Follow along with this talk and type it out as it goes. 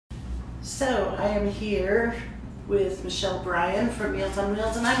So I am here with Michelle Brien from Meals on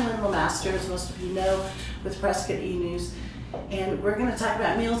Wheels, and I'm Lynn LeMaster, as most of you know, with Prescott eNews. And we're going to talk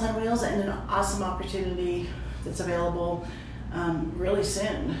about Meals on Wheels and an awesome opportunity that's available really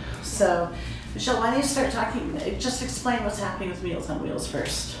soon. So, Michelle, why don't you start talking, just explain what's happening with Meals on Wheels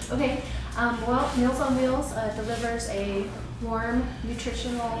first. Okay, well, Meals on Wheels delivers a warm,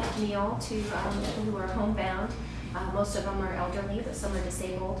 nutritional meal to people who are homebound. Most of them are elderly, but some are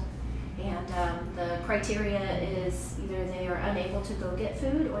disabled. And the criteria is either they are unable to go get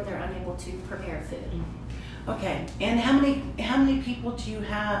food or they're unable to prepare food. Okay, and how many people do you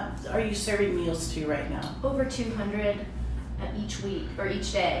have, are you serving meals to right now? Over 200 each week, or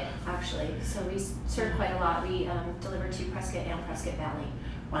each day, actually. So we serve quite a lot. We deliver to Prescott and Prescott Valley.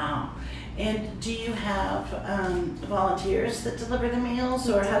 Wow. And do you have volunteers that deliver the meals,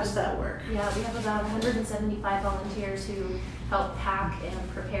 or how does that work? Yeah, we have about 175 volunteers who help pack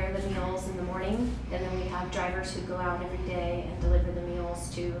and prepare the meals in the morning, and then we have drivers who go out every day and deliver the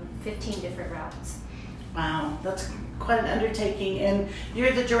meals to 15 different routes. Wow, that's quite an undertaking. And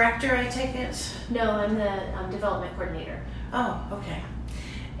you're the director, I take it? No, I'm the development coordinator. Oh, okay.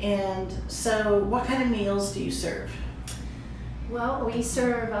 And so what kind of meals do you serve? Well, we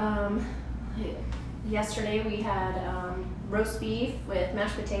serve, yesterday we had roast beef with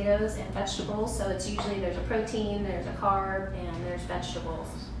mashed potatoes and vegetables. So it's usually there's a protein, there's a carb, and there's vegetables.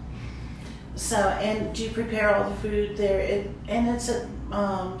 So, and do you prepare all the food there? And it's at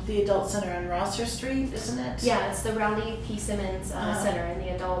the Adult Center on Rosser Street, isn't it? Yeah, it's the Rowley P. Simmons Center, and the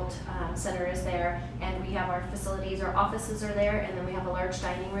Adult Center is there. And we have our facilities, our offices are there, and then we have a large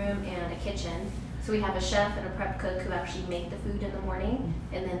dining room and a kitchen. So we have a chef and a prep cook who actually make the food in the morning,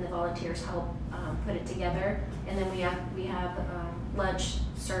 and then the volunteers help put it together. And then we have lunch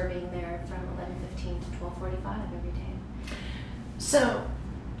serving there from 11:15 to 12:45 every day. So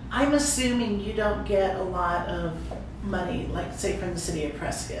I'm assuming you don't get a lot of money, like say from the city of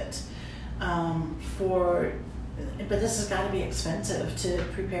Prescott, but this has got to be expensive to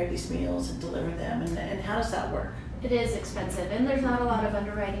prepare these meals and deliver them. And how does that work? It is expensive, and there's not a lot of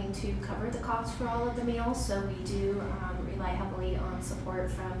underwriting to cover the cost for all of the meals, so we do rely heavily on support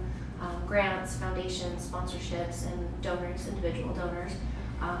from grants, foundations, sponsorships, and donors, individual donors.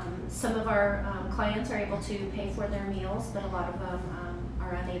 Some of our clients are able to pay for their meals, but a lot of them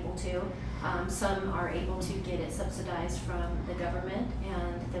are unable to. Some are able to get it subsidized from the government,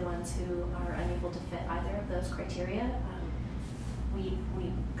 and the ones who are unable to fit either of those criteria, we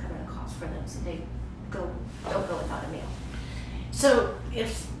cover the cost for them, so they don't go without a meal. So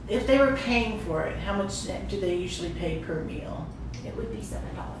if they were paying for it, how much do they usually pay per meal? It would be $7.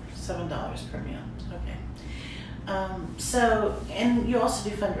 $7 per meal, okay. So, and you also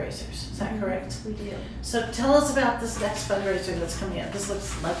do fundraisers, is that correct? We do. So tell us about this next fundraiser that's coming up. This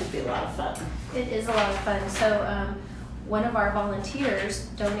looks like it'd be a lot of fun. It is a lot of fun. So one of our volunteers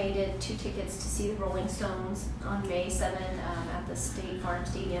donated 2 tickets to see the Rolling Stones on May 7 at the State Farm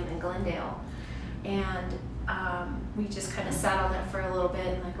Stadium in Glendale. And we just kind of sat on it for a little bit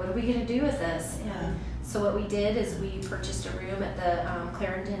and like, what are we going to do with this? And so what we did is we purchased a room at the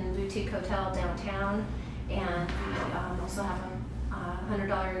Clarendon Boutique Hotel downtown, and we also have a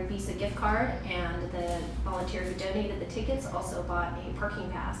 $100 Visa gift card, and the volunteer who donated the tickets also bought a parking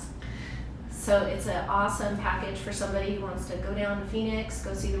pass. So it's an awesome package for somebody who wants to go down to Phoenix,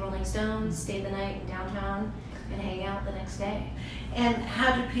 go see the Rolling Stones, stay the night in downtown, and hang out the next day. And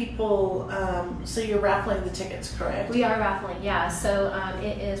how do people, so you're raffling the tickets, correct? We are raffling, yeah. So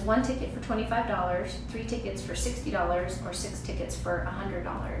it is 1 ticket for $25, 3 tickets for $60, or 6 tickets for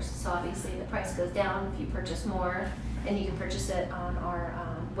 $100. So obviously the price goes down if you purchase more, and you can purchase it on our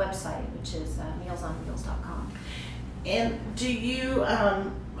website, which is mealsonwheels.com. And do you,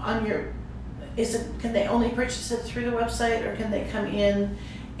 can they only purchase it through the website, or can they come in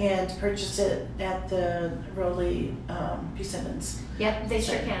and purchase it at the Rowley P. Simmons? Yep, they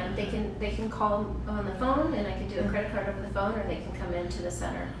sure can. They can call on the phone, and I can do a credit card over the phone, or they can come into the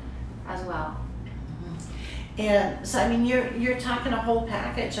center as well. And so, I mean, you're talking a whole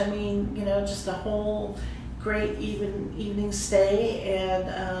package. I mean, you know, just a whole great evening stay,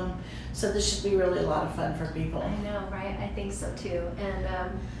 and so this should be really a lot of fun for people. I know, right? I think so too.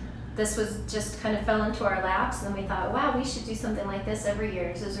 And this was just kind of fell into our laps, and then we thought, wow, we should do something like this every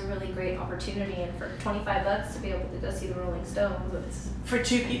year. This is a really great opportunity, and for $25 to be able to go see the Rolling Stones, it's for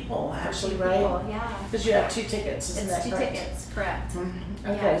 2 people, actually, for 2 right? People, yeah. Because you have 2 tickets, isn't that correct? It's 2 tickets, correct.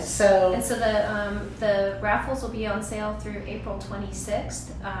 Mm-hmm. Okay, yeah. so and so the raffles will be on sale through April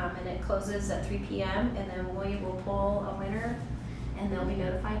 26th, and it closes at 3 p.m. and then we will pull a winner, and they'll be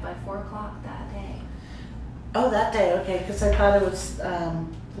notified by 4 o'clock that day. Oh, that day, okay, because I thought it was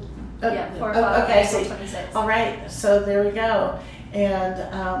Yeah, 4 o'clock. Okay, April so 26th. all right, so there we go.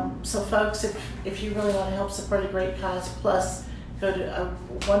 And so folks, if you really want to help support a great cause, plus go to a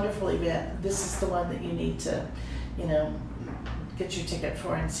wonderful event, this is the one that you need to, get your ticket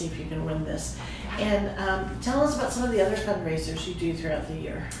for and see if you can win this. And tell us about some of the other fundraisers you do throughout the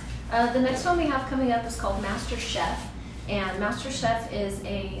year. The next one we have coming up is called Master Chef. And Master Chef is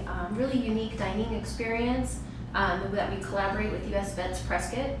a really unique dining experience that we collaborate with US Vets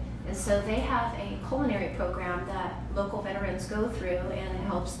Prescott. And so they have a culinary program that local veterans go through, and it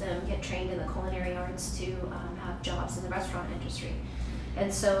helps them get trained in the culinary arts to have jobs in the restaurant industry.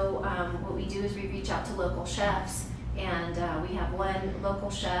 And so what we do is we reach out to local chefs, and we have one local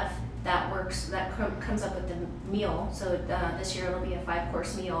chef that comes up with the meal. So this year it'll be a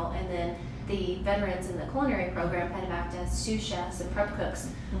 5-course meal, and then the veterans in the culinary program kind of act as sous chefs and prep cooks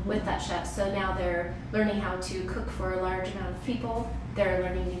with that chef. So now they're learning how to cook for a large amount of people. They're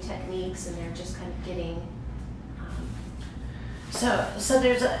learning new techniques, and they're just kind of getting. So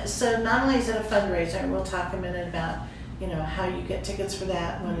not only is it a fundraiser, and we'll talk a minute about how you get tickets for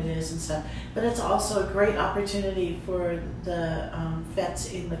that, when it is and stuff, but it's also a great opportunity for the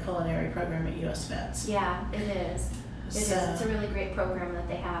vets in the culinary program at US Vets. Yeah, it is. It's a really great program that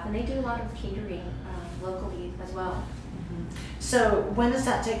they have, and they do a lot of catering locally as well. So when does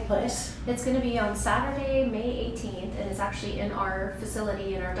that take place? It's going to be on Saturday, May 18th, and it's actually in our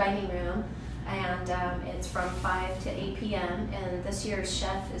facility, in our dining room, and it's from 5 to 8 p.m. And this year's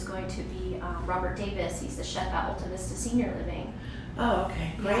chef is going to be Robert Davis. He's the chef at Alta Vista Senior Living. Oh,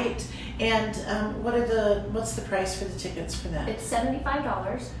 okay, great. Yeah. And what's the price for the tickets for that? It's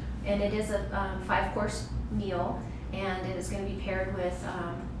 $75, and it is a 5-course meal, and it is going to be paired with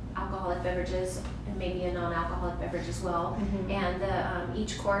alcoholic beverages and maybe a non-alcoholic beverage as well. And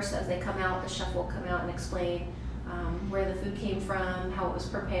each course, as they come out, the chef will come out and explain where the food came from, how it was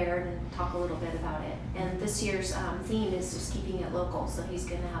prepared, and talk a little bit about it. And this year's theme is just keeping it local, so he's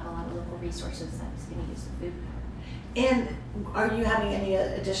going to have a lot of local resources that he's going to use the food. And are you having any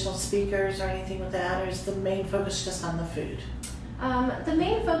additional speakers or anything with that, or is the main focus just on the food? The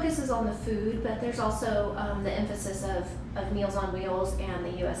main focus is on the food, but there's also the emphasis of Meals on Wheels and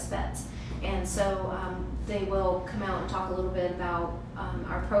the US Vets. And so they will come out and talk a little bit about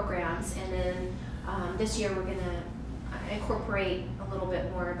our programs, and then this year we're going to incorporate a little bit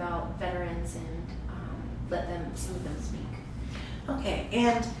more about veterans and let some of them speak. Okay,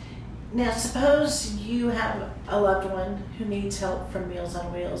 and now suppose you have a loved one who needs help from Meals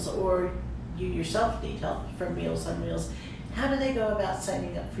on Wheels, or you yourself need help from Meals on Wheels. How do they go about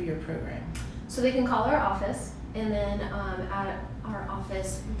signing up for your program? So they can call our office, and then at our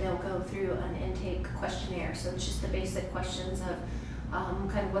office they'll go through an intake questionnaire. So it's just the basic questions of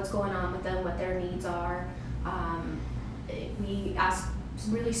kind of what's going on with them, what their needs are. We ask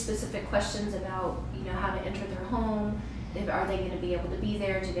really specific questions about how to enter their home. Are they going to be able to be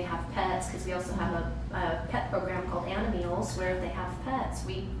there? Do they have pets? Because we also have a pet program called Animals, where if they have pets,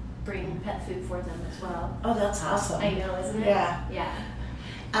 we bring pet food for them as well. Oh, that's awesome. I know, isn't it? Yeah. Yeah.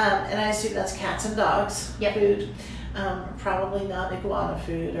 And I assume that's cats and dogs food. Probably not iguana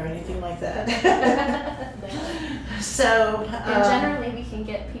food or anything like that. So. And generally, we can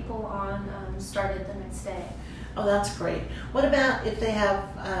get people on started the next day. Oh, that's great. What about if they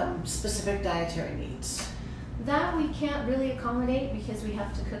have specific dietary needs? That we can't really accommodate because we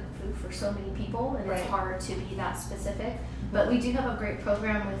have to cook food for so many people, and it's hard to be that specific. But we do have a great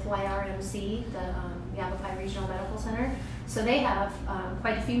program with YRMC, the Yavapai Regional Medical Center. So they have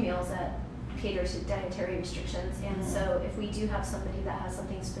quite a few meals that cater to dietary restrictions. And so if we do have somebody that has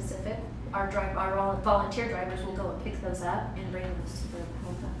something specific, our volunteer drivers will go and pick those up and bring those to the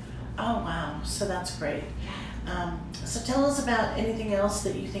home. Oh, wow. So that's great. So tell us about anything else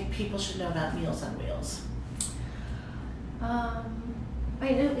that you think people should know about Meals on Wheels.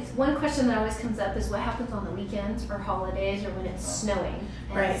 I know one question that always comes up is what happens on the weekends or holidays or when it's snowing.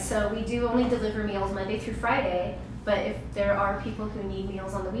 And so we do only deliver meals Monday through Friday, but if there are people who need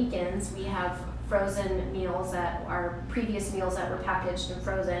meals on the weekends, we have frozen meals that are previous meals that were packaged and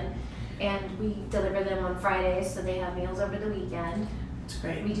frozen, and we deliver them on Fridays, so they have meals over the weekend. That's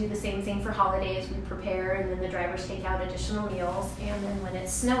great. We do the same thing for holidays. We prepare, and then the drivers take out additional meals, and then when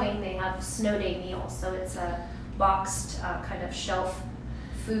it's snowing, they have snow day meals. So it's a boxed kind of shelf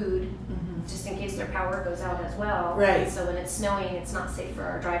food, just in case their power goes out as well. Right. And so when it's snowing, it's not safe for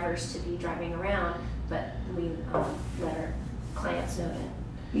our drivers to be driving around, but we let our clients know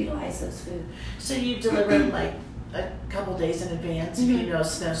to utilize those food. So you deliver like a couple days in advance if you know a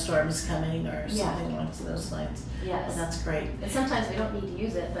snowstorm is coming or something along those lines. Yes. Well, that's great. And sometimes we don't need to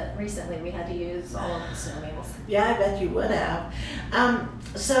use it, but recently we had to use all of the snowmobiles. Yeah, I bet you would have.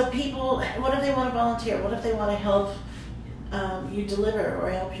 So people, what if they want to volunteer? What if they want to help you deliver or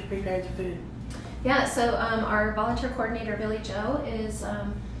help you prepare the food? Yeah, so our volunteer coordinator, Billy Jo, is,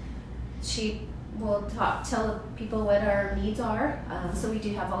 she will tell people what our needs are. So we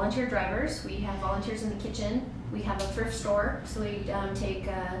do have volunteer drivers, we have volunteers in the kitchen, we have a thrift store, so we take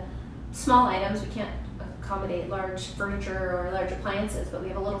small items. We can't accommodate large furniture or large appliances, but we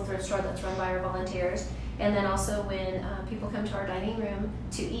have a little thrift store that's run by our volunteers. And then also when people come to our dining room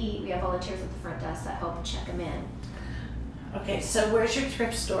to eat, we have volunteers at the front desk that help check them in. Okay, so where's your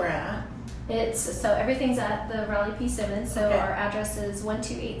thrift store at? So everything's at the Raleigh P. Simmons. So our address is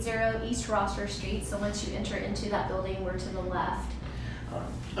 1280 East Rosser Street. So once you enter into that building, we're to the left.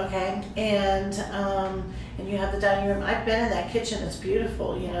 Okay, and you have the dining room. I've been in that kitchen. It's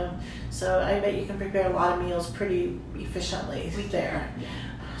beautiful, you know. So I bet you can prepare a lot of meals pretty efficiently there. Yeah.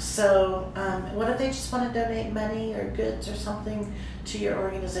 So what if they just want to donate money or goods or something to your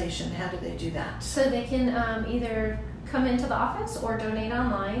organization? How do they do that? So they can either come into the office or donate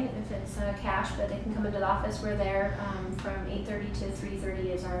online if it's cash, but they can come into the office. We're there from 8:30 to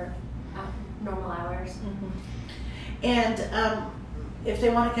 3:30 is our normal hours. And if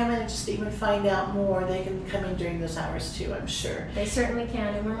they want to come in and just even find out more, they can come in during those hours too, I'm sure. They certainly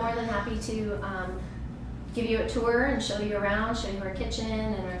can, and we're more than happy to give you a tour and show you around, show you our kitchen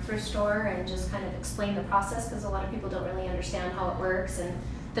and our thrift store, and just kind of explain the process, because a lot of people don't really understand how it works. And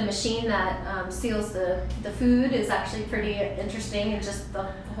the machine that seals the food is actually pretty interesting, and just the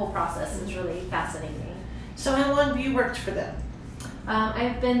whole process is really fascinating. So how long have you worked for them?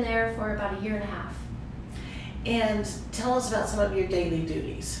 I've been there for about 1.5 years. And tell us about some of your daily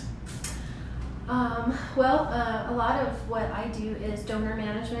duties. Well, a lot of what I do is donor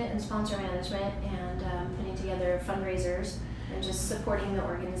management and sponsor management, and putting together fundraisers and just supporting the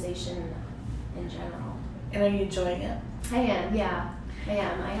organization in general. And are you enjoying it? I am, yeah. I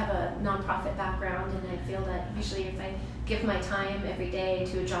am. I have a nonprofit background, and I feel that usually if I give my time every day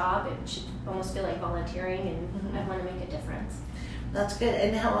to a job, it should almost feel like volunteering, and I want to make a difference. That's good.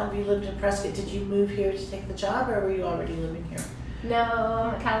 And how long have you lived in Prescott? Did you move here to take the job, or were you already living here? No,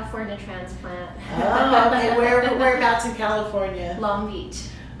 I'm a California transplant. Oh, okay. Whereabouts in California? Long Beach.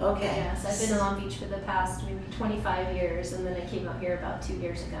 Okay. Yes, I've been in Long Beach for the past maybe 25 years, and then I came out here about 2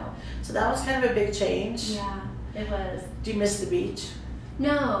 years ago. So that was kind of a big change. Yeah, it was. Do you miss the beach?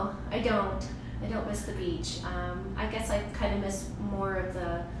 No, I don't. I don't miss the beach. I guess I kind of miss more of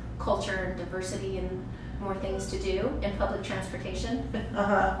the culture and diversity and more things to do in public transportation.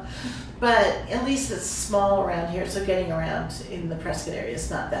 But at least it's small around here, so getting around in the Prescott area is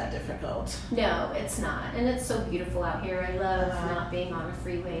not that difficult. No, it's not. And it's so beautiful out here. I love not being on a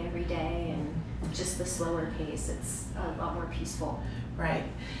freeway every day, and just the slower pace. It's a lot more peaceful. Right.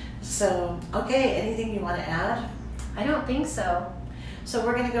 So, okay, anything you want to add? I don't think so. So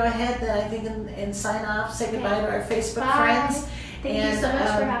we're going to go ahead then, I think, and sign off, say goodbye to our Facebook friends. Thank you so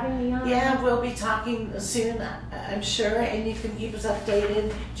much for having me on. Yeah, we'll be talking soon, I'm sure, and you can keep us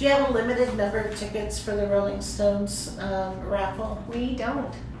updated. Do you have a limited number of tickets for the Rolling Stones raffle? We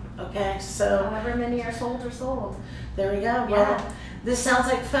don't. Okay, so however many are sold. There we go. Yeah. Well, this sounds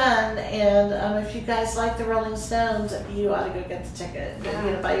like fun, and if you guys like the Rolling Stones, you ought to go get the ticket. Yeah.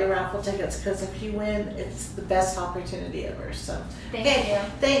 You know, buy your raffle tickets, because if you win, it's the best opportunity ever. So, Thank you.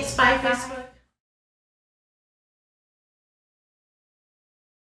 Thanks. Bye, Facebook.